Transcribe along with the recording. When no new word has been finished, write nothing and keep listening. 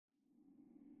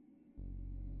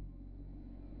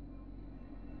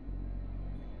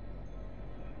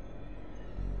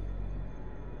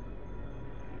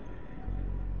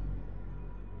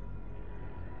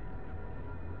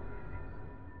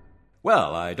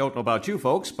Well, I don't know about you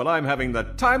folks, but I'm having the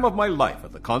time of my life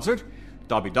at the concert.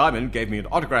 Dobby Diamond gave me an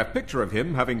autographed picture of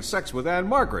him having sex with Anne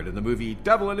Margaret in the movie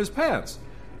Devil in His Pants.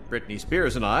 Britney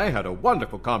Spears and I had a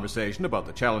wonderful conversation about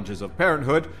the challenges of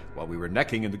parenthood while we were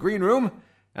necking in the green room,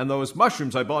 and those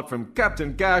mushrooms I bought from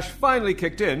Captain Gash finally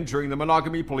kicked in during the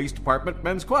Monogamy Police Department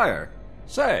men's choir.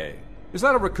 Say, is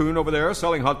that a raccoon over there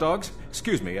selling hot dogs?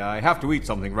 Excuse me, I have to eat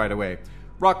something right away.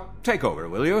 Rock, take over,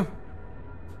 will you?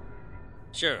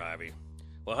 Sure, Harvey.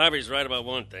 Well, Harvey's right about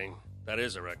one thing. That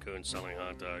is a raccoon selling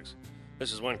hot dogs.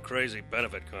 This is one crazy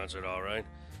benefit concert, all right.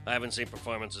 I haven't seen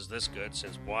performances this good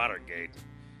since Watergate.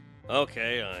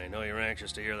 Okay, I know you're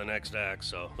anxious to hear the next act,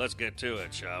 so let's get to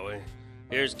it, shall we?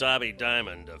 Here's Dobby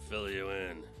Diamond to fill you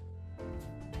in.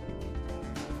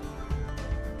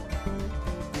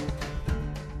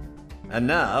 And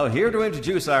now, here to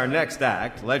introduce our next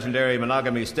act, legendary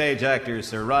monogamy stage actor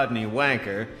Sir Rodney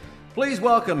Wanker. Please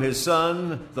welcome his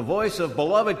son, the voice of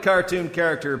beloved cartoon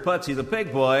character Putsy the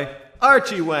Pig Boy,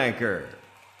 Archie Wanker.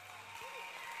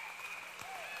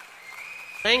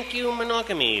 Thank you,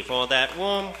 Monogamy, for that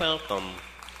warm welcome.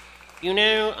 You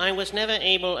know, I was never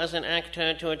able as an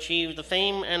actor to achieve the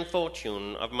fame and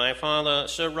fortune of my father,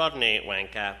 Sir Rodney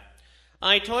Wanker.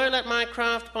 I toil at my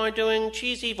craft by doing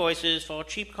cheesy voices for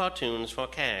cheap cartoons for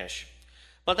cash.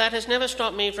 But that has never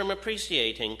stopped me from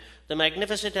appreciating the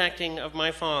magnificent acting of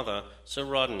my father, Sir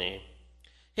Rodney.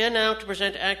 Here now to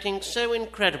present acting so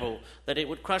incredible that it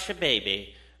would crush a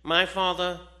baby, my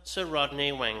father, Sir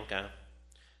Rodney Wanker.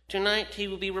 Tonight he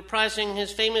will be reprising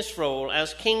his famous role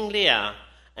as King Lear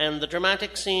and the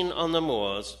dramatic scene on the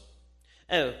moors.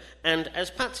 Oh, and as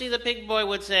Putsy the Pig Boy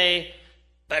would say,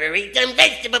 better eat them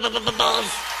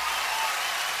vegetables!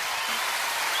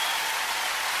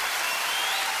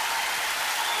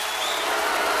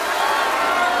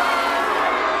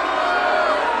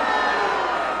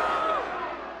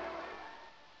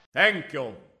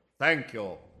 Thank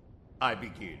you. I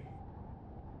begin.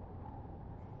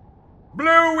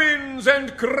 Blow winds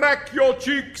and crack your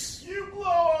cheeks. You blow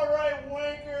all right,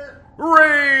 Wanker.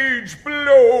 Rage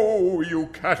blow, you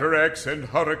cataracts and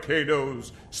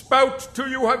hurricanos. Spout till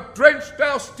you have drenched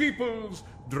our steeples,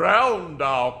 drowned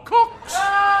our cocks.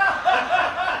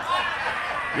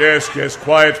 Yes,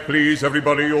 quiet, please,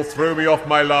 everybody. You'll throw me off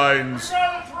my lines. I'd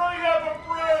rather throw you off a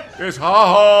bridge. Yes,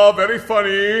 ha, very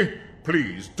funny.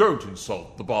 Please, don't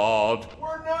insult the bard.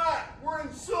 We're not. We're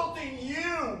insulting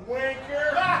you,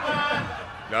 Wanker.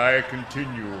 I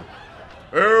continue.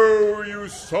 Oh, you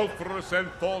sulphurous and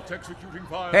thought-executing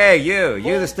fire. Hey, you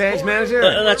the stage manager?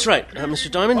 That's right.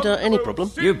 Mr. Diamond, any problem?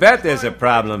 You bet there's a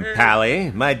problem, Pally.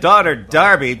 My daughter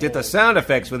Darby did the sound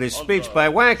effects with his speech by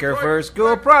Wanker for her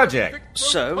school project.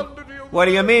 So? What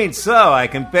do you mean, so? I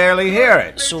can barely hear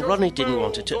it. So Rodney didn't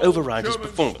want it to override his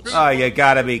performance. Oh, you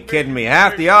gotta be kidding me.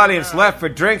 Half the audience left for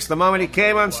drinks the moment he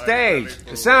came on stage.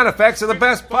 The sound effects are the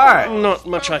best part. Not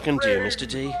much I can do, Mr.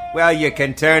 D. Well, you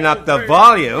can turn up the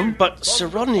volume. But Sir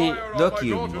Rodney... Look,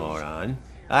 you moron.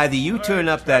 Either you turn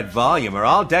up that volume or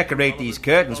I'll decorate these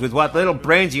curtains with what little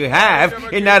brains you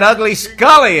have in that ugly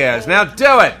skull of yours. Now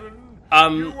do it.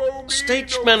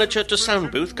 Stage manager to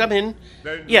sound booth, come in.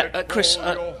 Yeah, Chris,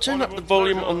 turn up the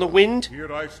volume on the wind.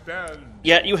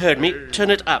 Yeah, you heard me. Turn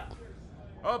it up.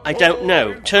 I don't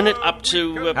know. Turn it up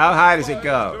to... How high does it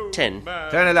go? 10.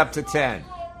 Turn it up to 10.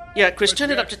 Yeah, Chris,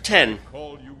 turn it up to 10.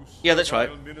 Yeah, that's right.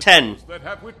 10.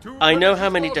 I know how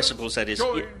many decibels that is.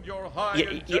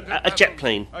 Yeah, a jet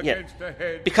plane. Yeah.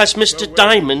 Because Mr.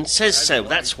 Diamond says so,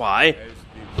 that's why.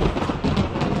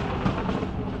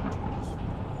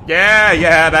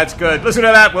 Yeah, that's good. Listen to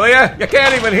that, will ya? You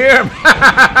can't even hear him.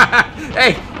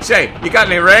 Hey, say, you got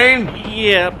any rain?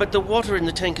 Yeah, but the water in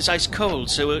the tank is ice cold,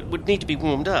 so it would need to be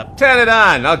warmed up. Turn it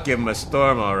on. I'll give him a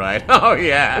storm, all right. Oh,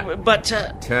 yeah. But,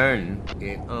 Turn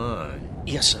it on.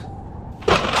 Yes, sir.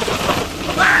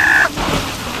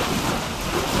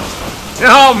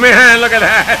 Oh, man, look at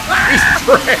that. He's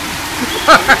tricked.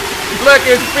 Look,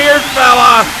 his beard fell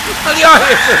off. The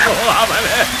audience is loving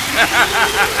it.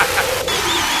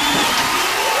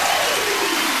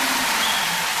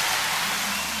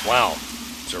 Wow,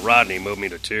 Sir Rodney moved me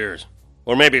to tears.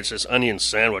 Or maybe it's this onion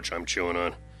sandwich I'm chewing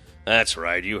on. That's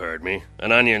right, you heard me.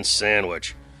 An onion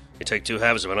sandwich. You take 2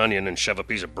 halves of an onion and shove a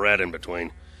piece of bread in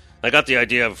between. I got the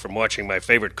idea from watching my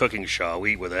favorite cooking show,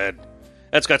 Eat with Ed.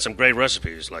 Ed's got some great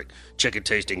recipes, like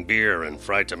chicken-tasting beer and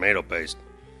fried tomato paste.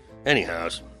 Anyhow,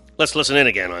 let's listen in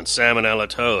again on Sam and Ella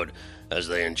Toad as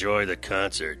they enjoy the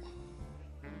concert.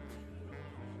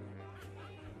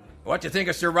 What do you think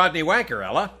of Sir Rodney Wanker,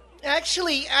 Ella?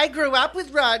 Actually, I grew up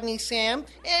with Rodney, Sam,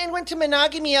 and went to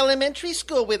Monogamy Elementary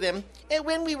School with him. And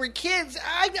when we were kids,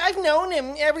 I've known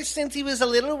him ever since he was a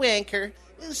little wanker,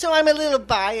 so I'm a little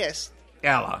biased.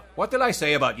 Ella, what did I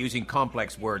say about using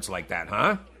complex words like that,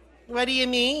 huh? What do you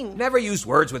mean? Never use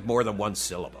words with more than one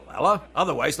syllable, Ella.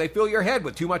 Otherwise, they fill your head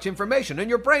with too much information and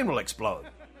your brain will explode.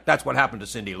 That's what happened to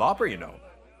Cyndi Lauper, you know.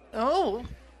 Oh.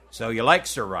 So you like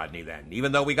Sir Rodney, then,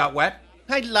 even though we got wet?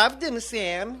 I loved him,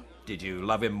 Sam. Did you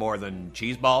love him more than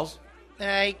cheese balls?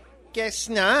 I guess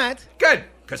not. Good,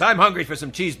 because I'm hungry for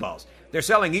some cheese balls. They're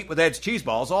selling Eat with Ed's cheese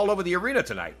balls all over the arena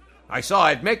tonight. I saw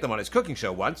Ed make them on his cooking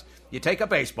show once. You take a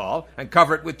baseball and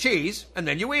cover it with cheese, and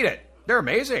then you eat it. They're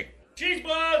amazing. Cheese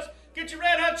balls! Get your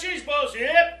red hot cheese balls,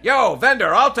 yep! Yo,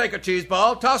 vendor, I'll take a cheese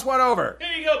ball. Toss one over.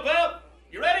 Here you go, pal.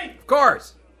 You ready? Of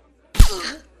course.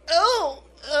 Oh.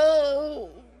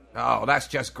 Oh, that's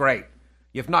just great.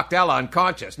 You've knocked Ella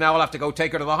unconscious. Now we'll have to go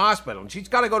take her to the hospital, and she's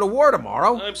got to go to war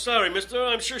tomorrow. I'm sorry, mister.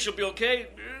 I'm sure she'll be okay.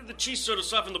 The cheese sort of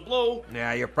softened the blow.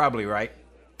 Yeah, you're probably right.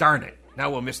 Darn it. Now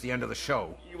we'll miss the end of the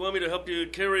show. You want me to help you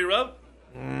carry her out?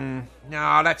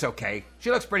 No, that's okay.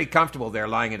 She looks pretty comfortable there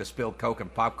lying in a spilled Coke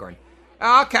and popcorn.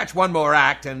 I'll catch one more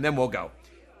act, and then we'll go.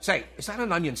 Say, is that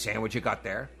an onion sandwich you got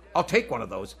there? I'll take one of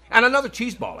those. And another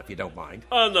cheese ball, if you don't mind.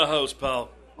 On the house, pal.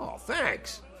 Oh,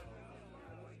 thanks.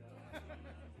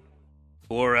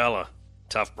 Poor Ella.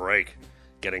 Tough break.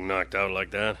 Getting knocked out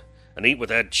like that. An Eat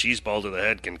with Ed cheese ball to the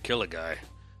head can kill a guy.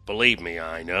 Believe me,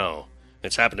 I know.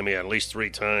 It's happened to me at least 3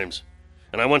 times.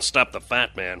 And I once stopped the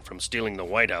fat man from stealing the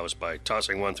White House by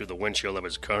tossing one through the windshield of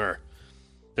his car.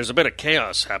 There's a bit of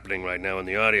chaos happening right now in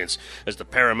the audience as the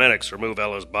paramedics remove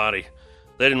Ella's body.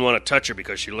 They didn't want to touch her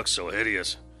because she looked so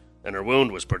hideous. And her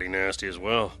wound was pretty nasty as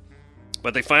well.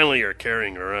 But they finally are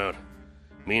carrying her out.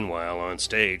 Meanwhile, on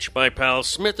stage, my pals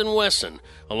Smith and Wesson,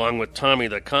 along with Tommy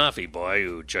the Coffee Boy,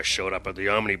 who just showed up at the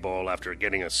Omni Bowl after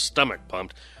getting his stomach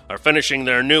pumped, are finishing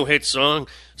their new hit song,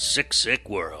 Sick, Sick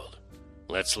World.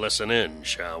 Let's listen in,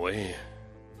 shall we?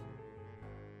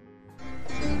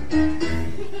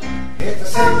 It's a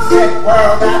sick, sick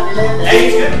world that we live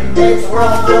in. It's a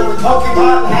world filled with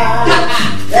Pokemon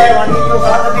hats. There are needles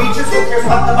on the beaches. Here's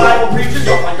what the Bible preaches.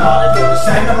 Oh my God, if you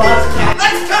descend on lots of cats.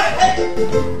 Let's cut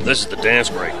it! This is the dance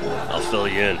break. I'll fill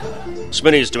you in.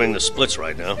 Smitty is doing the splits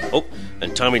right now. Oh,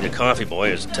 and Tommy the Coffee Boy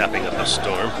is tapping up a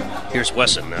storm. Here's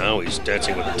Wesson now. He's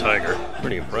dancing with a tiger.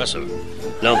 Pretty impressive.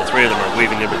 Now the 3 of them are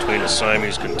weaving in between a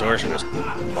Siamese contortionist.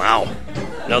 Wow.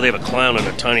 Now they have a clown in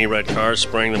a tiny red car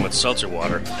spraying them with seltzer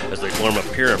water as they form a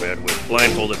pyramid with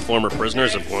blindfolded former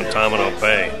prisoners of Guantanamo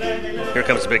Bay. Here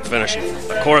comes the big finish.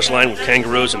 A chorus line with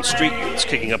kangaroos and street youths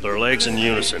kicking up their legs in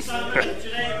unison.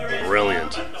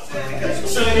 Brilliant.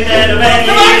 It's a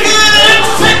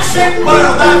sick, sick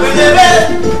world that we live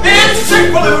in. It's a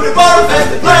sick, polluted,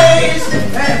 war-infested place.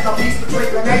 There's no peace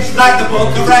between the nations like the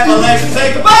book of Revelation.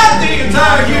 Say goodbye to the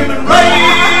entire human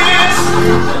race.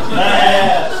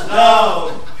 There's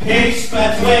no peace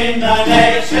between the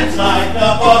nations like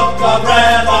the book of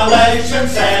Revelation.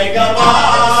 Say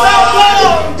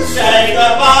goodbye. Say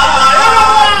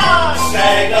goodbye.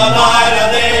 Say goodbye to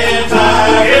the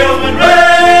entire human race.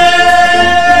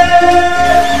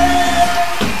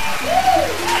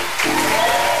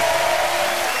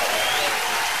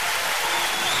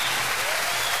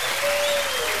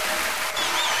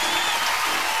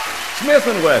 Smith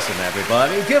and Wesson,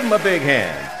 everybody. Give them a big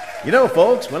hand. You know,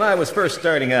 folks, when I was first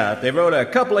starting out, they wrote a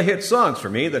couple of hit songs for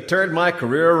me that turned my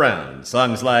career around.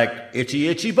 Songs like Itchy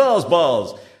Itchy Balls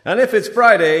Balls, and If It's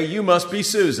Friday, You Must Be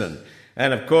Susan.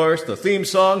 And, of course, the theme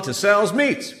song to Sal's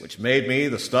Meats, which made me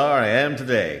the star I am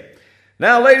today.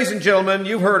 Now, ladies and gentlemen,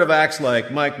 you've heard of acts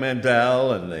like Mike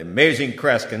Mandel and the Amazing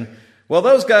Kreskin. Well,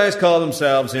 those guys call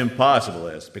themselves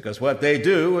impossibilists because what they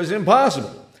do is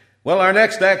impossible. Well, our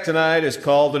next act tonight is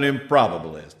called an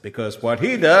improbabilist because what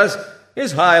he does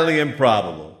is highly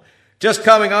improbable. Just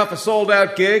coming off a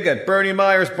sold-out gig at Bernie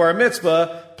Meyer's bar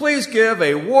mitzvah, please give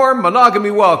a warm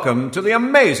monogamy welcome to the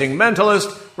amazing mentalist,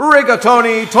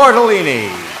 Rigatoni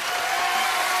Tortellini.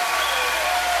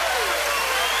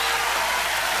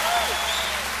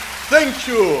 Thank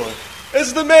you.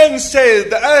 As the man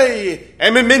said, I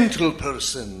am a mental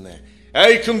person.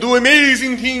 I can do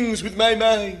amazing things with my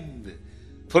mind.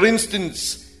 For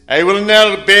instance, I will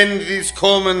now bend this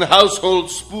common household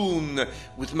spoon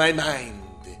with my mind.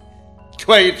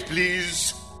 Quiet,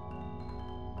 please.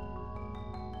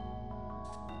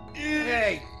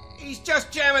 Hey, he's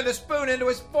just jamming the spoon into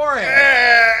his forehead.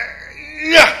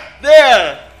 Yeah,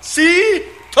 there. See?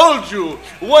 Told you.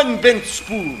 One bent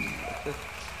spoon.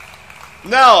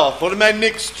 Now, for my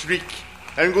next trick,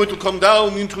 I'm going to come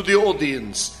down into the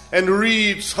audience and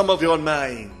read some of your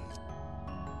minds.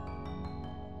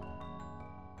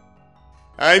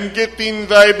 I'm getting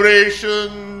vibrations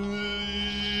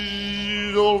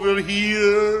over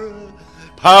here.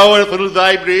 Powerful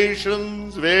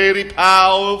vibrations, very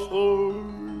powerful.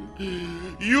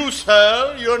 You,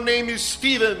 sir, your name is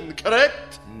Stephen,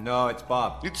 correct? No, it's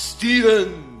Bob. It's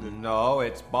Stephen. No,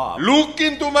 it's Bob. Look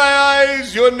into my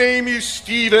eyes. Your name is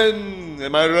Stephen.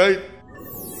 Am I right?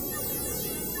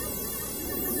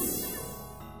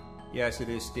 Yes, it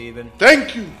is Stephen.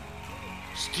 Thank you.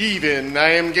 Stephen,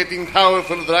 I am getting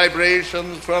powerful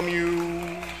vibrations from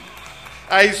you.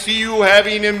 I see you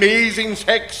having amazing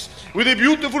sex with a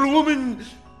beautiful woman.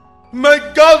 My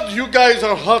God, you guys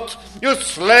are hot. You're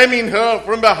slamming her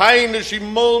from behind as she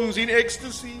moans in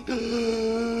ecstasy.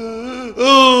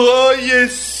 Oh,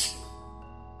 yes.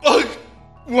 Oh,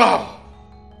 wow.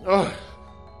 Oh.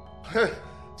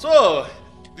 So,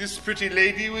 this pretty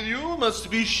lady with you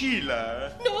must be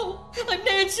Sheila. No, I'm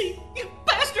Nancy. You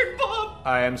bastard, Bob.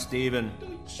 I am Stephen.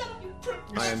 Shut up, you prick.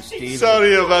 I am Stephen.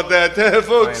 Sorry about that,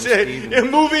 folks. I am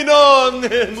Stephen. Moving on.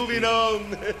 Moving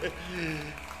on.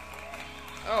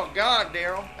 Oh, God,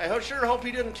 Daryl. I sure hope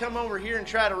he didn't come over here and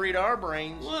try to read our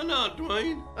brains. Why not,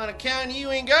 Dwayne? On account of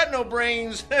you ain't got no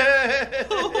brains.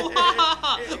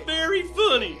 Very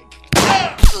funny.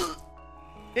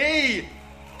 Hey,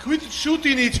 quit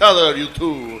shooting each other, you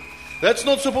two. That's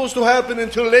not supposed to happen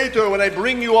until later when I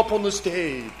bring you up on the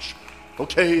stage.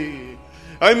 Okay.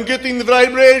 I'm getting the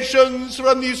vibrations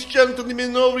from these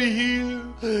gentlemen over here.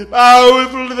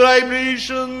 Powerful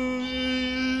vibrations.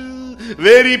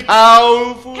 Very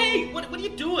powerful. Hey, what are you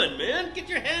doing, man? Get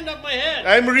your hand off my head.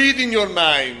 I'm reading your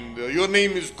mind. Your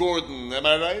name is Gordon, am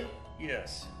I right?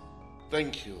 Yes.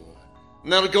 Thank you.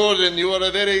 Now, Gordon, you are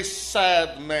a very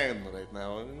sad man right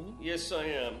now. Yes, I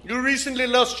am. You recently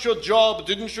lost your job,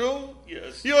 didn't you?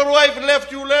 Yes. Your wife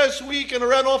left you last week and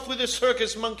ran off with a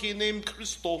circus monkey named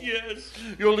Christoph. Yes.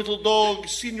 Your little dog,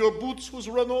 Senior Boots, was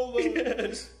run over.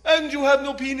 Yes. And you have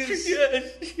no penis.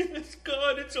 Yes.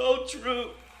 God, it's all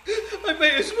true. I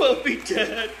may as well be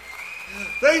dead.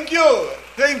 Thank you.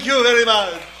 Thank you very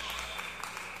much.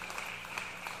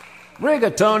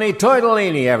 Rigatoni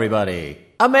tortellini, everybody.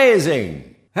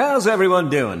 Amazing. How's everyone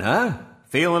doing, huh?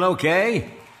 Feeling okay?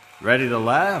 Ready to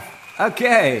laugh?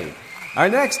 Okay. Our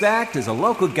next act is a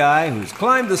local guy who's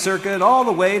climbed the circuit all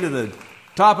the way to the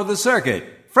top of the circuit.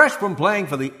 Fresh from playing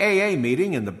for the AA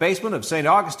meeting in the basement of St.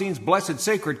 Augustine's Blessed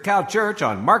Sacred Cow Church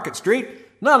on Market Street,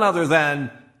 none other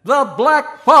than the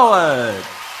Black Poet.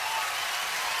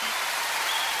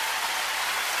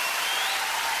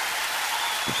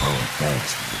 The poet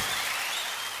thanks me.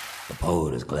 The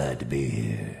poet is glad to be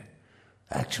here.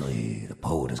 Actually, the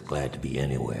poet is glad to be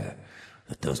anywhere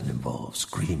that doesn't involve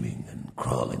screaming and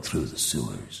crawling through the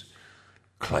sewers,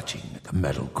 clutching at the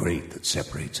metal grate that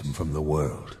separates him from the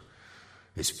world,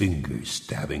 his fingers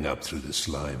stabbing up through the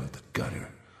slime of the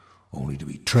gutter, only to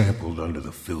be trampled under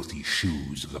the filthy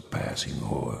shoes of the passing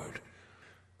horde.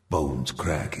 Bones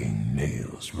cracking,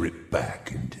 nails ripped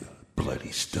back into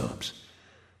bloody stumps.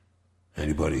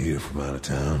 Anybody here from out of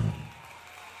town?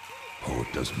 Poet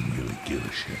doesn't really give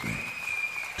a shit. I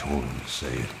told him to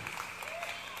say it.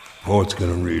 Poet's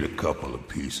gonna read a couple of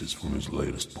pieces from his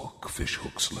latest book,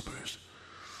 Fishhook Slippers.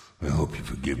 I hope you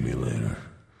forgive me later.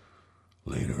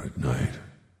 Later at night.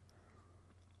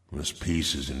 This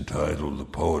piece is entitled The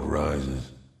Poet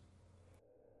Rises.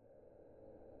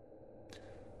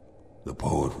 The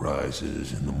poet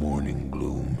rises in the morning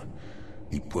gloom.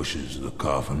 He pushes the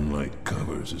coffin-like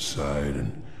covers aside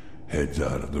and heads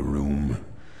out of the room.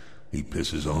 He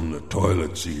pisses on the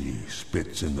toilet seat. He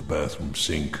spits in the bathroom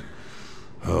sink.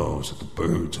 Howls at the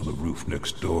birds on the roof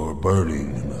next door,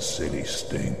 burning in the city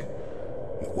stink.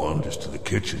 He wanders to the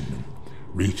kitchen and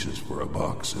reaches for a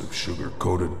box of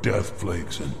sugar-coated death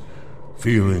flakes, and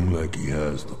feeling like he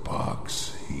has the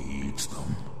pox, he eats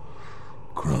them.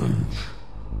 Crunch.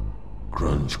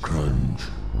 Crunch, crunch.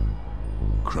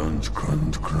 Crunch,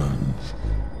 crunch, crunch.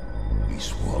 He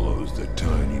swallows the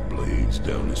tiny blades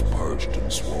down his parched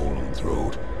and swollen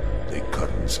throat. They cut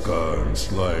and scar and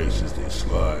slice as they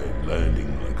slide,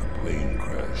 landing like a plane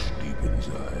crash deep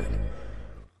inside.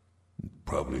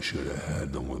 Probably should have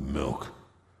had them with milk.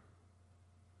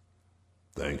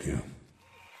 Thank you.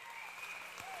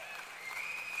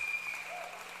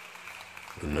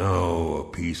 And now, a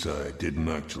piece I didn't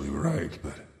actually write,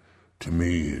 but to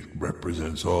me it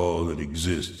represents all that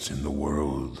exists in the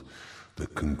world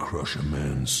that can crush a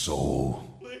man's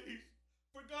soul. Please,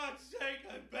 for God's sake,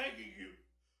 I'm begging you.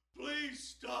 Please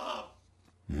stop.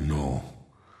 No,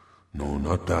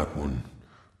 not that one.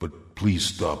 But Please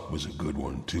Stop was a good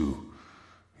one, too.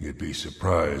 You'd be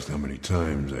surprised how many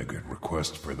times I get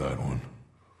requests for that one.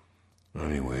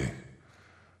 Anyway,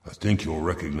 I think you'll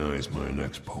recognize my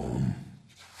next poem.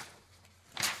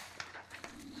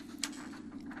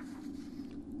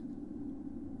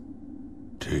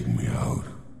 Take me out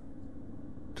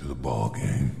to the ball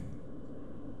game.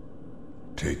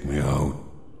 Take me out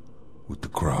with the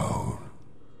crowd.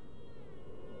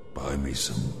 Buy me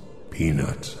some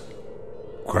peanuts,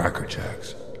 Cracker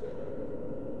Jacks.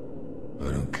 I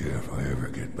don't care if I ever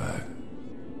get back.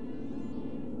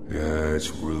 Yeah, it's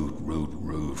root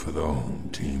for the home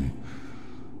team.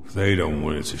 If they don't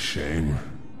win, it's a shame.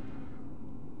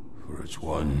 For it's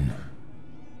 1,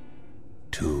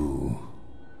 2,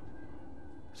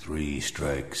 3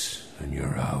 strikes and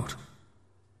you're out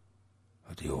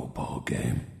at the old ball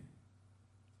game.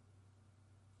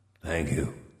 Thank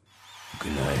you.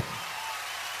 Good night.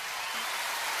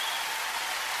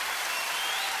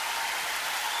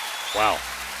 Wow,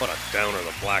 what a downer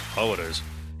the Black Poet is.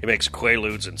 He makes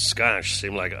quaaludes and scotch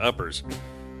seem like uppers.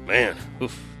 Man,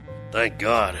 oof. Thank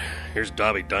God. Here's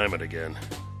Dobby Diamond again.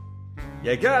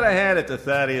 You gotta hand it to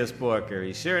Thaddeus Booker.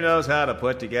 He sure knows how to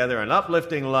put together an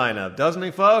uplifting lineup, doesn't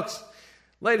he, folks?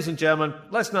 Ladies and gentlemen,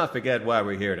 let's not forget why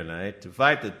we're here tonight, to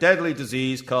fight the deadly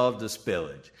disease called the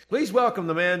spillage. Please welcome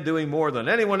the man doing more than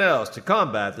anyone else to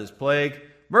combat this plague,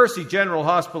 Mercy General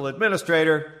Hospital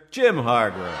Administrator Jim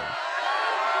Hargrove.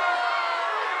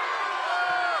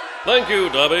 Thank you,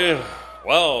 Dobby.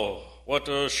 Wow, what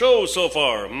a show so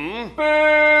far,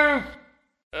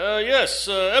 Yes,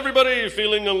 everybody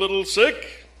feeling a little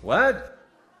sick? What?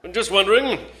 Just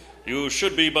wondering. You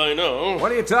should be by now.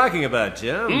 What are you talking about,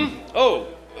 Jim? Oh,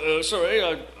 sorry,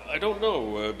 I don't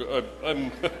know.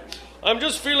 I'm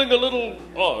just feeling a little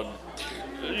odd.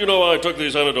 You know, I took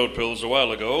these antidote pills a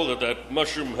while ago that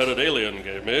mushroom-headed alien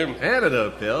gave me.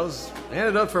 Antidote pills?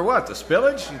 Antidote for what, the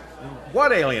spillage?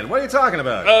 What alien? What are you talking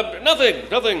about?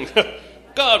 Nothing.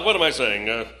 God, what am I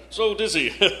saying? So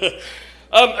dizzy.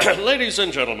 Ladies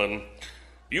and gentlemen,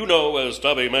 you know, as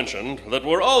Dobby mentioned, that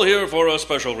we're all here for a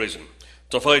special reason,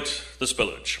 to fight the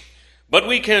spillage. But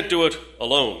we can't do it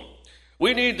alone.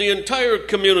 We need the entire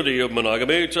community of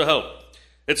Monogamy to help.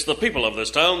 It's the people of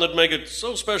this town that make it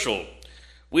so special.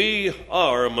 We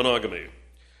are Monogamy.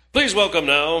 Please welcome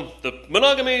now the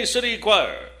Monogamy City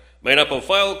Choir, made up of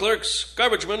file clerks,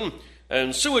 garbage men,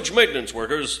 and sewage maintenance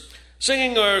workers,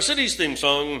 singing our city's theme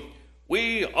song,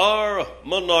 We Are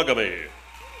Monogamy.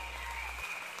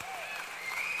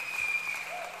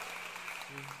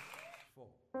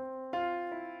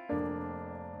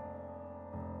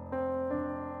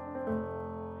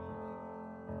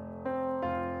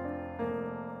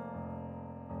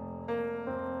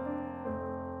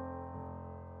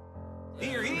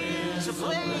 There is a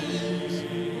place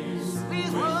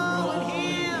with rolling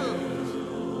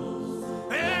hills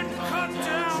and cut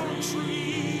down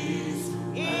trees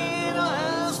in a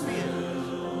house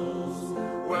built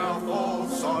where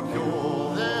thoughts are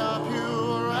pure. They are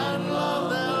pure and love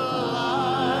their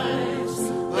lives.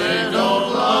 They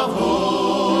don't love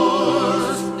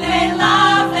whores. They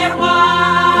love their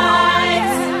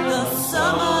wives. The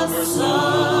summer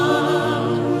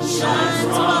sun shines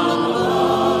from above.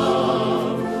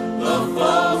 The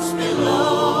folks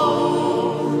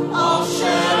below all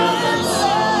share their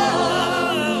love.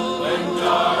 When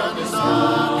darkness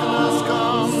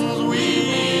comes, we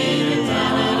meet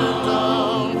and in a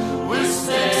dawn with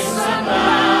sticks and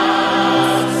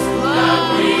bats that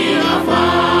we have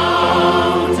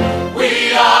found. We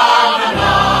are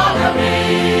Monogamy.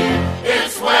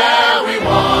 It's where we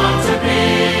want to be,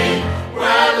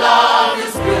 where love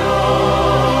is pure,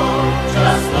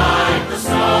 just like the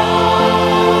snow.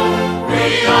 We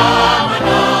are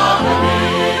Monogamy.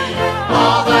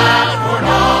 All that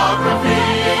pornography,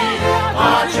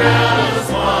 our jealous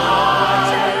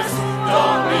wives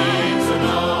don't need to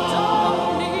know.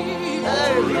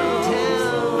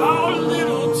 Our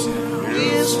little town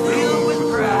is filled with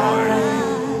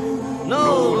pride. No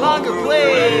longer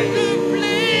plagued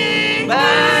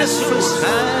by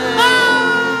suicide.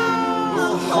 The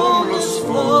homeless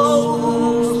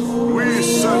folks we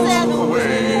sent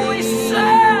away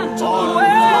on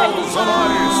clouds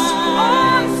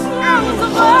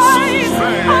of ice,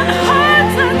 on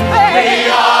hearts and pain. We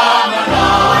are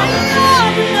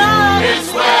Monogamy. It's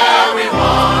where we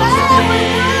want to be,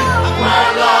 where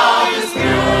love is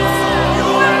pure,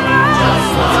 just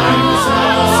like the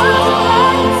snow.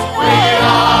 We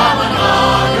are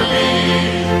Monogamy.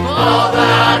 All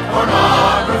that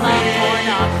pornography,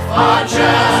 our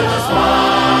jealous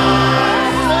wives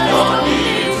don't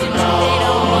need to know.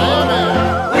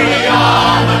 We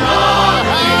are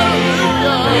Monogamy.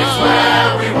 It's where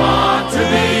we want to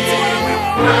be,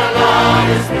 where love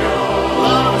is pure,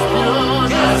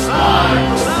 just like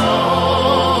the snow.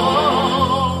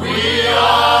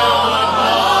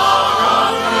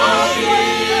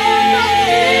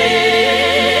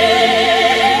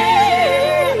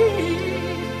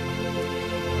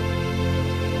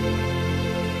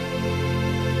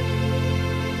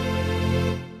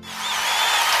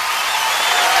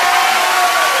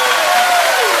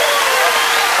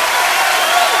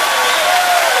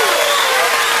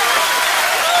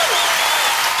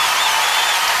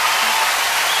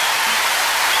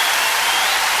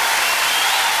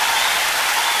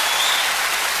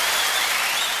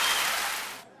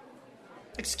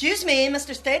 me,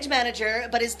 Mr. Stage Manager,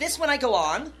 but is this when I go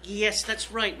on? Yes, that's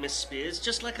right, Miss Spears.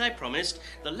 Just like I promised.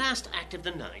 The last act of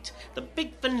the night. The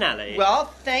big finale. Well,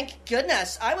 thank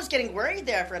goodness. I was getting worried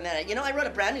there for a minute. You know, I wrote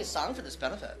a brand new song for this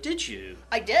benefit. Did you?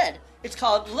 I did. It's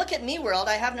called Look at Me World,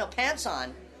 I Have No Pants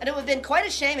On. And it would have been quite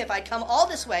a shame if I'd come all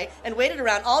this way and waited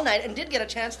around all night and did get a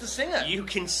chance to sing it. You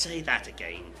can say that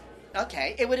again.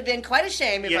 Okay, it would have been quite a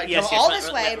shame if I'd come all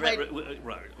this way and wait...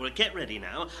 Right. Well, get ready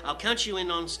now. I'll count you in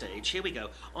on stage. Here we go.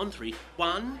 On 3.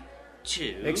 1,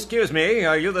 2... Excuse me,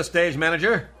 are you the stage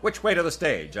manager? Which way to the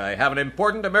stage? I have an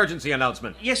important emergency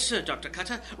announcement. Yes, sir, Dr.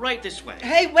 Cutter. Right this way.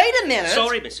 Hey, wait a minute.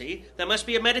 Sorry, Missy. There must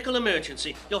be a medical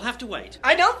emergency. You'll have to wait.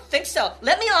 I don't think so.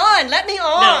 Let me on.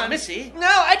 No, Missy. No,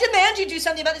 I demand you do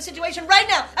something about the situation right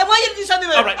now. I want you to do something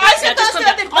about All right, it. I said those things.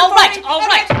 All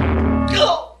right.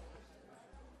 Go.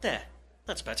 There.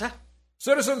 That's better.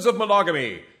 Citizens of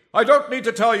Monogamy, I don't need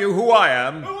to tell you who I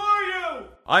am. Who are you?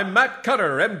 I'm Matt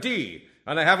Cutter, MD,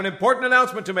 and I have an important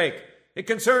announcement to make. It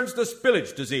concerns the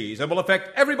spillage disease and will affect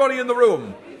everybody in the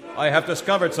room. I have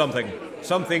discovered something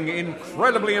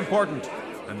incredibly important,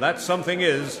 and that something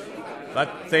is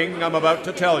that thing I'm about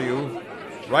to tell you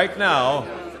right now.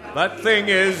 That thing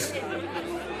is...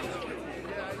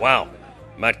 Wow.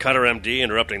 Matt Cutter, MD,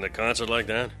 interrupting the concert like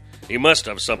that? He must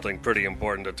have something pretty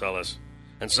important to tell us.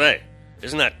 And say,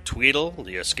 isn't that Tweedle,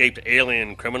 the escaped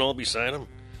alien criminal, beside him?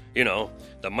 You know,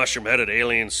 the mushroom-headed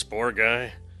alien spore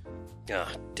guy?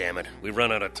 Ah, damn it. We've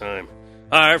run out of time.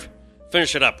 Harv,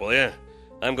 finish it up, will you?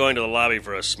 I'm going to the lobby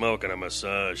for a smoke and a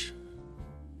massage.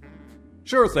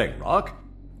 Sure thing, Rock.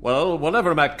 Well,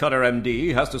 whatever Matt Cutter,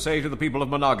 MD, has to say to the people of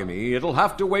Monogamy, it'll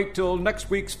have to wait till next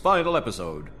week's final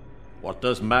episode. What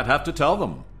does Matt have to tell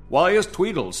them? Why is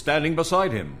Tweedle standing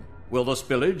beside him? Will the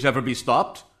spillage ever be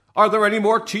stopped? Are there any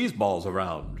more cheese balls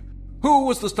around? Who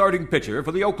was the starting pitcher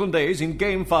for the Oakland A's in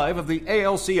Game 5 of the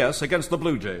ALCS against the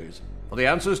Blue Jays? For the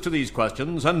answers to these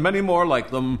questions and many more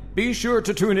like them, be sure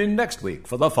to tune in next week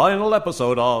for the final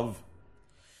episode of...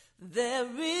 There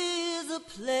is a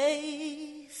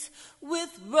place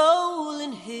with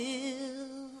rolling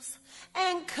hills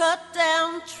and cut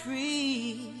down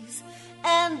trees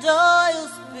and oil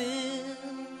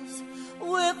spills,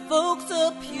 where folks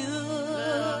are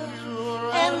pure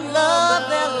and love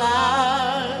their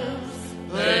lives.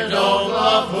 They don't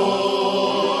love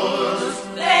whores.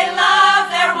 They love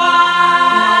their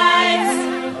wives.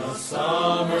 The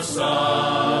summer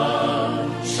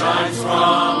sun shines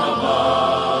from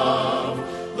above.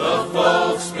 The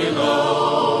folks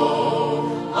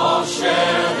below all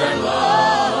share their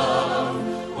love.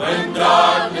 When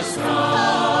darkness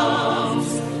comes,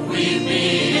 we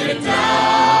beat it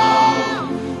down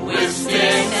with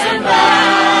sticks and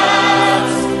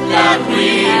bats that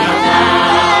we have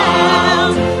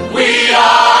found. We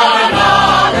are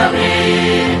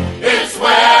Monogamy. It's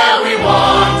where we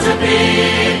want to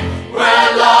be, where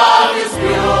love is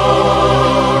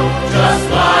pure, just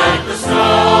like the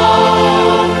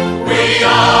snow. We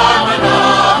are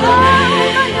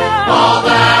Monogamy. All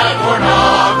that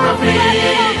pornography,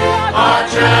 our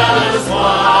jealous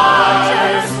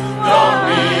wives don't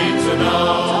need to know.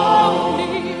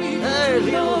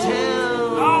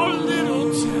 Our little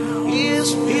town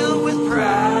is filled with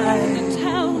pride.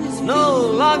 No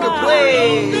longer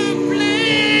plagued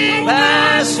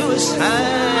by suicide.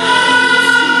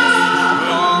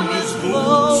 On this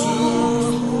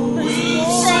road we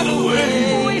sent away.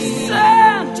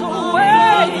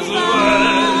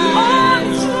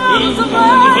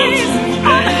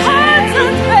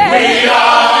 We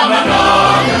are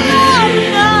Monogamy.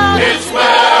 It's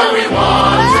where we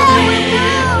want to be,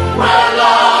 where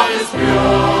love is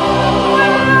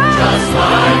pure, just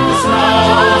like the snow.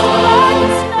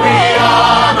 We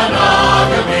are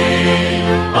Monogamy.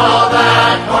 All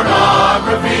that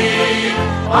pornography,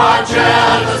 our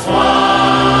jealous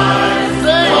wives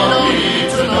don't need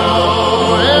to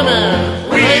know.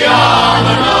 Amen. We are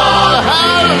Monogamy.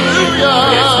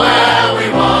 Hallelujah. It's where we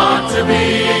want to be,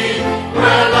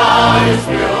 where love is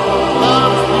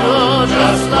pure,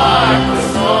 just like the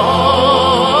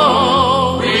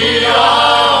snow. We are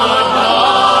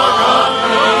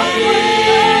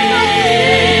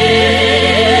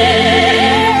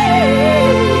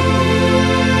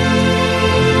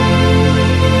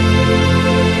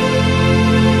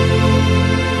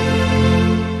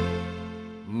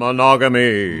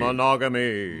Monogamy.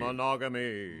 Monogamy. Monogamy.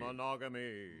 Monogamy.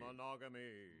 Monogamy. Monogamy.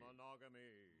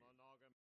 Monogamy.